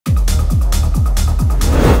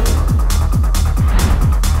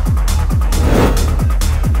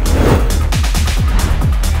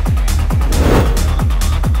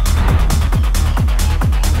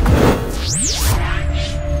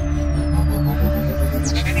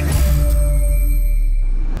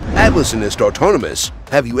AtlasNEST Autonomous.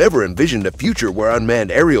 Have you ever envisioned a future where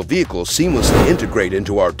unmanned aerial vehicles seamlessly integrate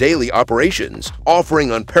into our daily operations,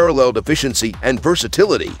 offering unparalleled efficiency and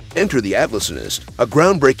versatility? Enter the AtlasNEST, a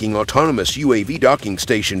groundbreaking autonomous UAV docking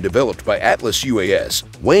station developed by Atlas UAS.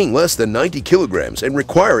 Weighing less than 90 kilograms and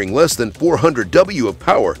requiring less than 400 W of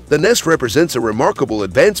power, the Nest represents a remarkable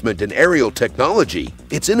advancement in aerial technology.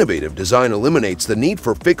 Its innovative design eliminates the need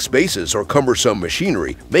for fixed bases or cumbersome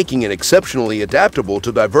machinery, making it exceptionally adaptable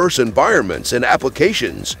to diverse environments and applications.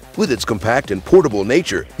 With its compact and portable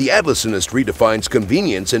nature, the AtlasNEST redefines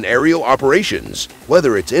convenience in aerial operations.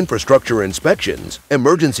 Whether it's infrastructure inspections,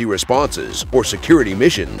 emergency responses, or security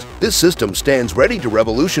missions, this system stands ready to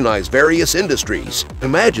revolutionize various industries.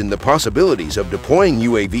 Imagine the possibilities of deploying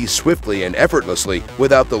UAVs swiftly and effortlessly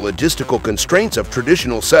without the logistical constraints of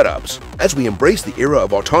traditional setups. As we embrace the era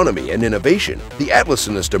of autonomy and innovation, the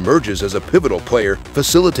AtlasNEST emerges as a pivotal player,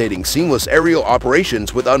 facilitating seamless aerial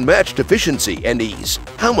operations with unmatched efficiency and ease.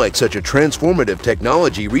 How might such a transformative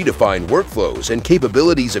technology redefine workflows and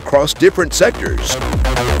capabilities across different sectors?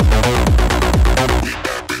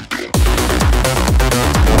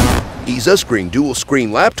 Dxuscreen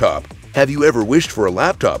dual-screen laptop. Have you ever wished for a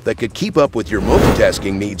laptop that could keep up with your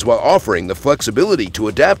multitasking needs while offering the flexibility to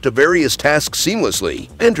adapt to various tasks seamlessly?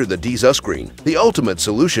 Enter the Dxuscreen, the ultimate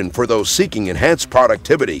solution for those seeking enhanced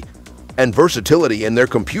productivity and versatility in their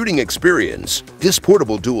computing experience. This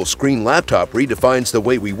portable dual-screen laptop redefines the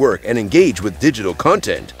way we work and engage with digital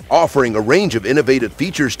content, offering a range of innovative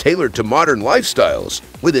features tailored to modern lifestyles.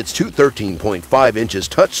 With its two 13.5 inches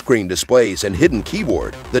touchscreen displays and hidden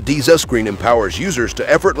keyboard, the Dxuscreen empowers users to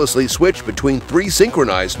effortlessly switch between three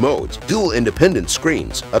synchronized modes, dual independent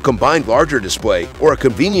screens, a combined larger display, or a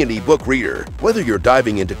convenient ebook reader. Whether you're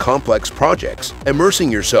diving into complex projects,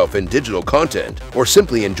 immersing yourself in digital content, or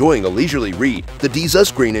simply enjoying a leisurely read, the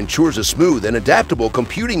Dxuscreen ensures a smooth and adaptable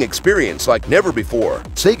computing experience like never before.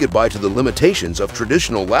 Say goodbye to the limitations of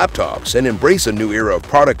traditional laptops and embrace a new era of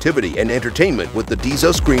productivity and entertainment with the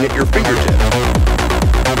Dxuscreen at your fingertips.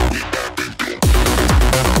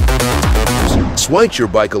 Swytch your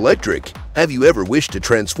bike electric. Have you ever wished to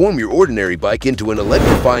transform your ordinary bike into an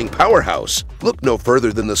electrifying powerhouse? Look no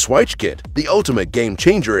further than the Swytch kit, the ultimate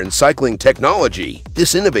game-changer in cycling technology.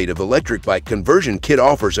 This innovative electric bike conversion kit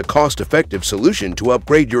offers a cost-effective solution to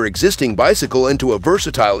upgrade your existing bicycle into a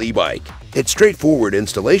versatile e-bike. Its straightforward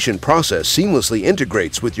installation process seamlessly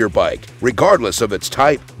integrates with your bike, regardless of its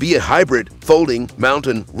type, be it hybrid, folding,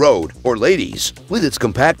 mountain, road, or ladies. With its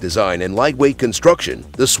compact design and lightweight construction,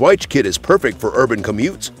 the Swytch kit is perfect for urban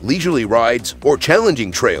commutes, leisurely rides, or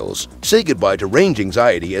challenging trails. Say goodbye to range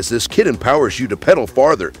anxiety as this kit empowers you to pedal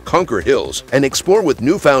farther, conquer hills, and explore with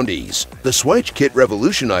newfound ease. The Swytch kit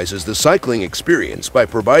revolutionizes the cycling experience by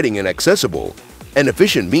providing an accessible and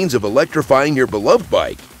efficient means of electrifying your beloved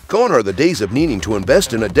bike. Gone are the days of needing to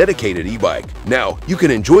invest in a dedicated e-bike. Now, you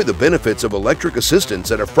can enjoy the benefits of electric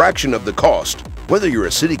assistance at a fraction of the cost. Whether you're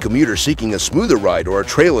a city commuter seeking a smoother ride or a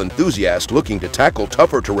trail enthusiast looking to tackle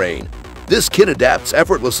tougher terrain, this kit adapts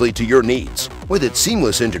effortlessly to your needs. With its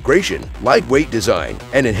seamless integration, lightweight design,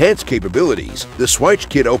 and enhanced capabilities, the Swytch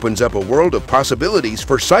kit opens up a world of possibilities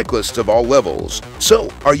for cyclists of all levels. So,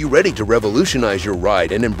 are you ready to revolutionize your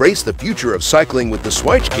ride and embrace the future of cycling with the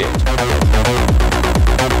Swytch kit?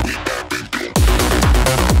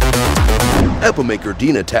 EPOMAKER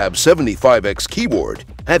DynaTab 75X keyboard.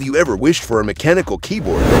 Have you ever wished for a mechanical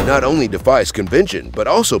keyboard that not only defies convention but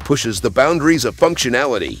also pushes the boundaries of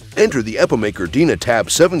functionality? Enter the EPOMAKER DynaTab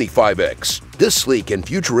 75X. This sleek and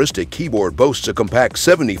futuristic keyboard boasts a compact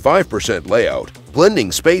 75% layout,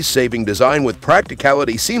 blending space-saving design with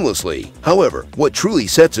practicality seamlessly. However, what truly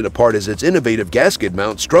sets it apart is its innovative gasket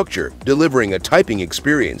mount structure, delivering a typing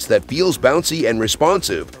experience that feels bouncy and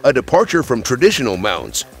responsive, a departure from traditional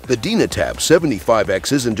mounts. The DynaTab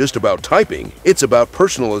 75X isn't just about typing, it's about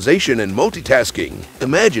personalization and multitasking.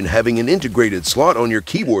 Imagine having an integrated slot on your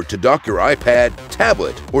keyboard to dock your iPad,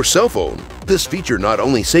 tablet, or cell phone. This feature not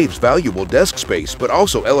only saves valuable desk space but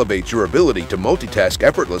also elevates your ability to multitask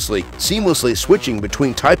effortlessly, seamlessly switching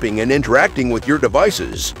between typing and interacting with your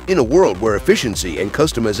devices. In a world where efficiency and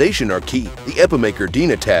customization are key, the EPOMAKER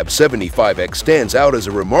DynaTab 75X stands out as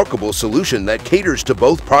a remarkable solution that caters to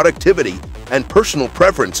both productivity and personal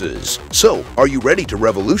preferences. So, are you ready to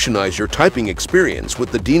revolutionize your typing experience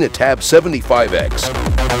with the DynaTab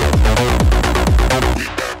 75X?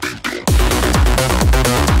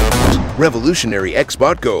 Revolutionary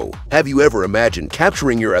XbotGo. Have you ever imagined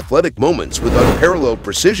capturing your athletic moments with unparalleled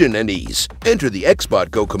precision and ease? Enter the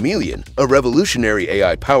XbotGo Chameleon, a revolutionary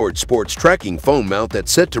AI-powered sports tracking phone mount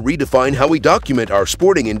that's set to redefine how we document our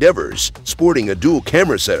sporting endeavors. Sporting a dual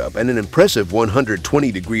camera setup and an impressive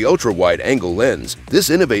 120-degree ultra-wide-angle lens, this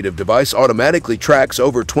innovative device automatically tracks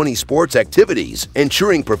over 20 sports activities,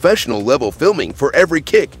 ensuring professional-level filming for every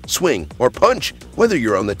kick, swing, or punch. Whether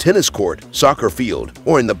you're on the tennis court, soccer field,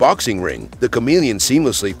 or in the boxing ring, the Chameleon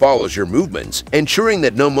seamlessly follows your movements, ensuring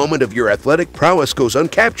that no moment of your athletic prowess goes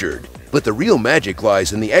uncaptured. But the real magic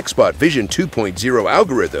lies in the XBot Vision 2.0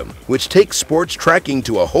 algorithm, which takes sports tracking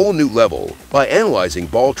to a whole new level. By analyzing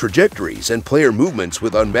ball trajectories and player movements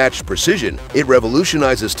with unmatched precision, it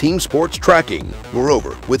revolutionizes team sports tracking.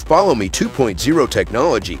 Moreover, with Follow Me 2.0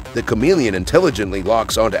 technology, the Chameleon intelligently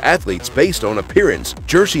locks onto athletes based on appearance,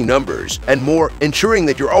 jersey numbers, and more, ensuring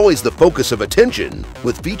that you're always the focus of attention.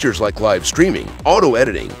 With features like live streaming,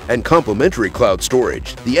 auto-editing, and complementary cloud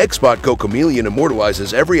storage, the XbotGo Chameleon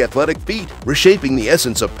immortalizes every athletic feat, reshaping the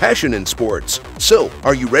essence of passion in sports. So,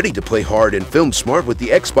 are you ready to play hard and film smart with the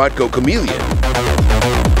XbotGo Chameleon?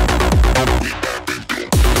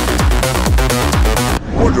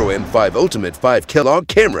 Ordro M5 Ultimate 5K log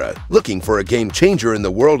camera. Looking for a game changer in the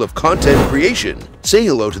world of content creation? Say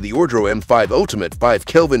hello to the Ordro M5 Ultimate 5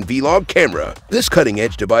 Kelvin Vlog camera. This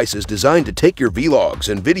cutting-edge device is designed to take your vlogs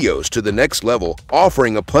and videos to the next level,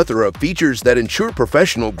 offering a plethora of features that ensure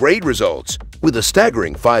professional-grade results. With a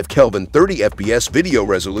staggering 5 Kelvin 30 FPS video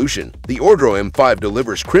resolution, the Ordro M5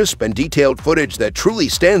 delivers crisp and detailed footage that truly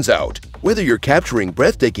stands out. Whether you're capturing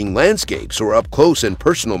breathtaking landscapes or up-close and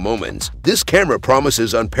personal moments, this camera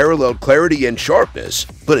promises unparalleled clarity and sharpness.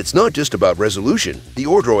 But it's not just about resolution. The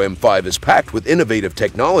Ordro M5 is packed with innovative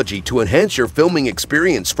technology to enhance your filming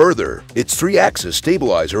experience further. Its 3-axis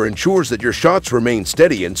stabilizer ensures that your shots remain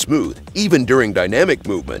steady and smooth, even during dynamic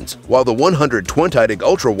movements, while the 120-degree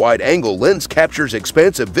ultra-wide-angle lens captures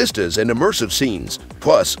expansive vistas and immersive scenes.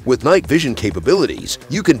 Plus, with night vision capabilities,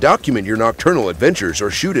 you can document your nocturnal adventures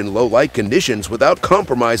or shoot in low-light conditions without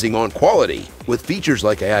compromising on quality. With features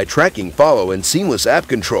like AI tracking, follow, and seamless app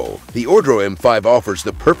control, the Ordro M5 offers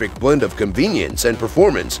the perfect blend of convenience and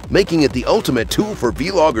performance, making it the ultimate tool for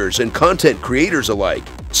vloggers and content creators alike.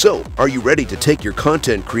 So, are you ready to take your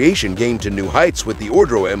content creation game to new heights with the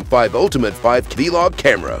Ordro M5 Ultimate 5K Vlog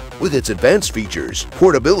camera? With its advanced features,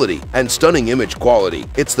 portability, and stunning image quality,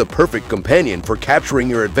 it's the perfect companion for capturing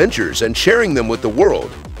your adventures and sharing them with the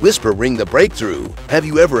world. WIZPR RING the breakthrough. Have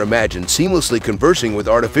you ever imagined seamlessly conversing with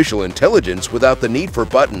artificial intelligence without the need for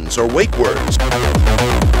buttons or wake words?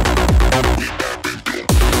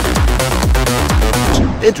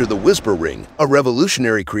 Enter the WIZPR RING, a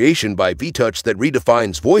revolutionary creation by VTouch that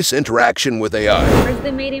redefines voice interaction with AI. Where's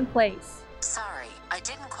the mating place? Sorry, I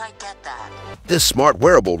didn't quite get that. This smart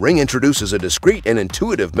wearable ring introduces a discreet and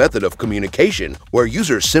intuitive method of communication where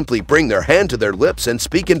users simply bring their hand to their lips and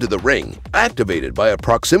speak into the ring. Activated by a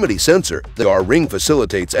proximity sensor, the ring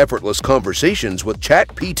facilitates effortless conversations with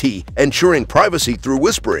ChatGPT, ensuring privacy through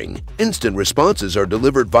whispering. Instant responses are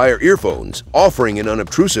delivered via earphones, offering an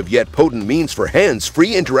unobtrusive yet potent means for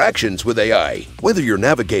hands-free interactions with AI. Whether you're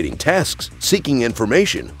navigating tasks, seeking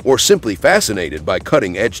information, or simply fascinated by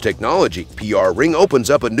cutting-edge technology, PR Ring opens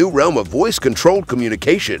up a new realm of voice-controlled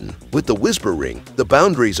communication. With the WIZPR RING, the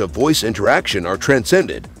boundaries of voice interaction are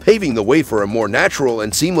transcended, paving the way for a more natural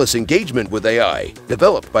and seamless engagement with AI.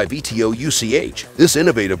 Developed by Dxuscreen, this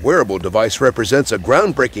innovative wearable device represents a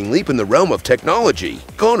groundbreaking leap in the realm of technology.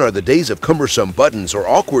 Gone are the days of cumbersome buttons or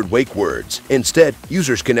awkward wake words. Instead,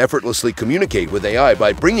 users can effortlessly communicate with AI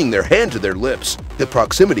by bringing their hand to their lips. The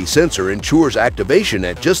proximity sensor ensures activation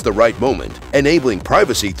at just the right moment, enabling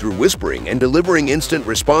privacy through whispering and delivering instant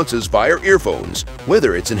responses via earphones.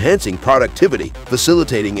 Whether it's enhancing productivity,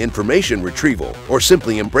 facilitating information retrieval, or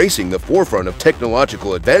simply embracing the forefront of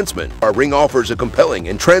technological advancement, our Ring offers a compelling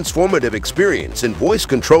and transformative experience in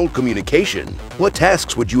voice-controlled communication. What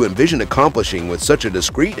tasks would you envision accomplishing with such a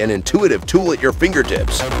discreet and intuitive tool at your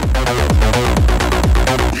fingertips?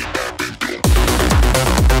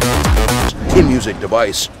 In-music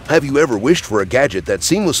device. Have you ever wished for a gadget that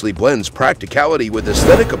seamlessly blends practicality with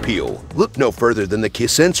aesthetic appeal? Look no further than the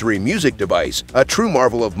Sensory music device, a true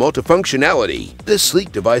marvel of multifunctionality. This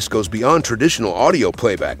sleek device goes beyond traditional audio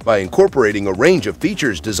playback by incorporating a range of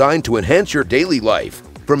features designed to enhance your daily life.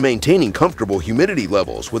 From maintaining comfortable humidity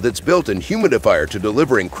levels with its built-in humidifier to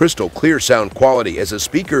delivering crystal clear sound quality as a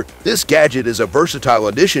speaker, this gadget is a versatile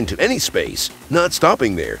addition to any space. Not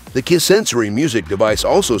stopping there, the Sensory music device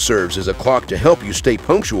also serves as a clock to help you stay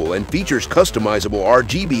punctual and features customizable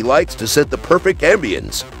RGB lights to set the perfect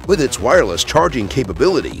ambience. With its wireless charging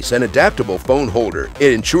capabilities and adaptable phone holder,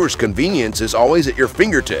 it ensures convenience is always at your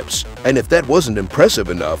fingertips. And if that wasn't impressive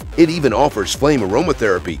enough, it even offers flame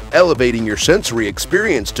aromatherapy, elevating your sensory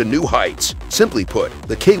experience to new heights. Simply put,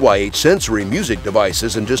 the Sensory music device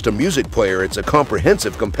isn't just a music player, it's a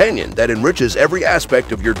comprehensive companion that enriches every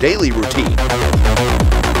aspect of your daily routine.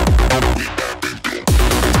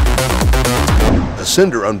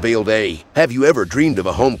 Unveiled A. Have you ever dreamed of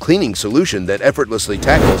a home cleaning solution that effortlessly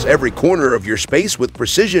tackles every corner of your space with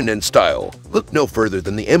precision and style? Look no further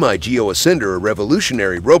than the MIGO Ascender, a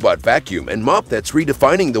revolutionary robot vacuum and mop that's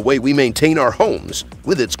redefining the way we maintain our homes.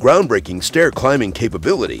 With its groundbreaking stair-climbing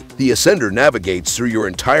capability, the Ascender navigates through your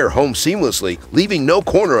entire home seamlessly, leaving no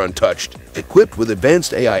corner untouched. Equipped with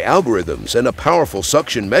advanced AI algorithms and a powerful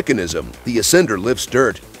suction mechanism, the Ascender lifts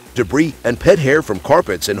dirt, debris, and pet hair from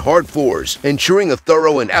carpets and hard floors, ensuring a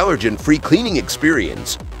thorough and allergen-free cleaning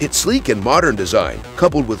experience. Its sleek and modern design,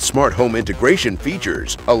 coupled with smart home integration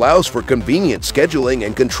features, allows for convenient scheduling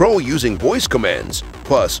and control using voice commands.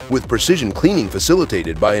 Plus, with precision cleaning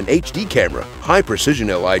facilitated by an HD camera, high-precision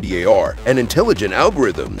LiDAR, and intelligent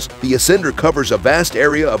algorithms, the Ascender covers a vast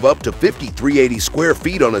area of up to 5,380 square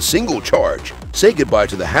feet on a single charge. Say goodbye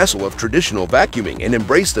to the hassle of traditional vacuuming and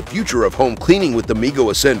embrace the future of home cleaning with the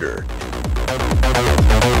MIGO Ascender.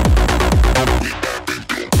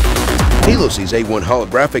 Haloasis A1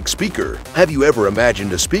 Holographic Speaker. Have you ever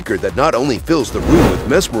imagined a speaker that not only fills the room with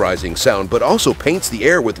mesmerizing sound but also paints the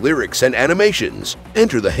air with lyrics and animations?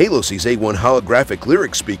 Enter the Haloasis A1 Holographic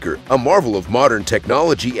Lyric Speaker, a marvel of modern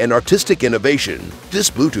technology and artistic innovation. This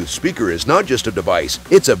Bluetooth speaker is not just a device,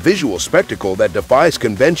 it's a visual spectacle that defies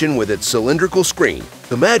convention with its cylindrical screen.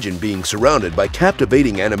 Imagine being surrounded by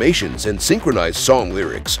captivating animations and synchronized song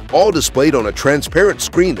lyrics, all displayed on a transparent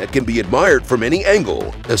screen that can be admired from any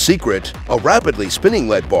angle. The secret? A rapidly spinning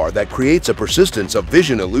LED bar that creates a persistence of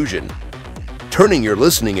vision illusion, turning your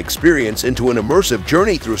listening experience into an immersive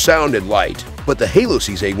journey through sound and light. But the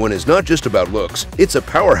Haloasis A1 is not just about looks, it's a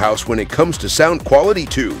powerhouse when it comes to sound quality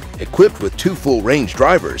too. Equipped with 2 full-range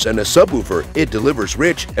drivers and a subwoofer, it delivers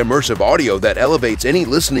rich, immersive audio that elevates any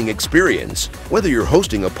listening experience. Whether you're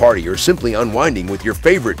hosting a party or simply unwinding with your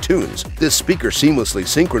favorite tunes, this speaker seamlessly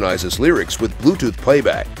synchronizes lyrics with Bluetooth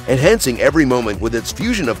playback, enhancing every moment with its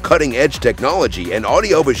fusion of cutting-edge technology and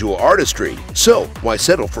audiovisual artistry. So, why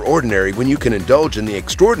settle for ordinary when you can indulge in the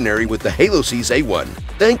extraordinary with the Haloasis A1?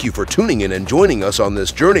 Thank you for tuning in and joining us on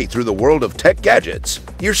this journey through the world of tech gadgets.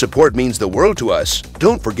 Your support means the world to us.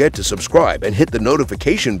 Don't forget to subscribe and hit the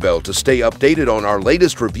notification bell to stay updated on our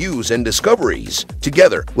latest reviews and discoveries.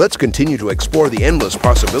 Together, let's continue to explore the endless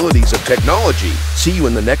possibilities of technology. See you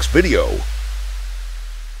in the next video.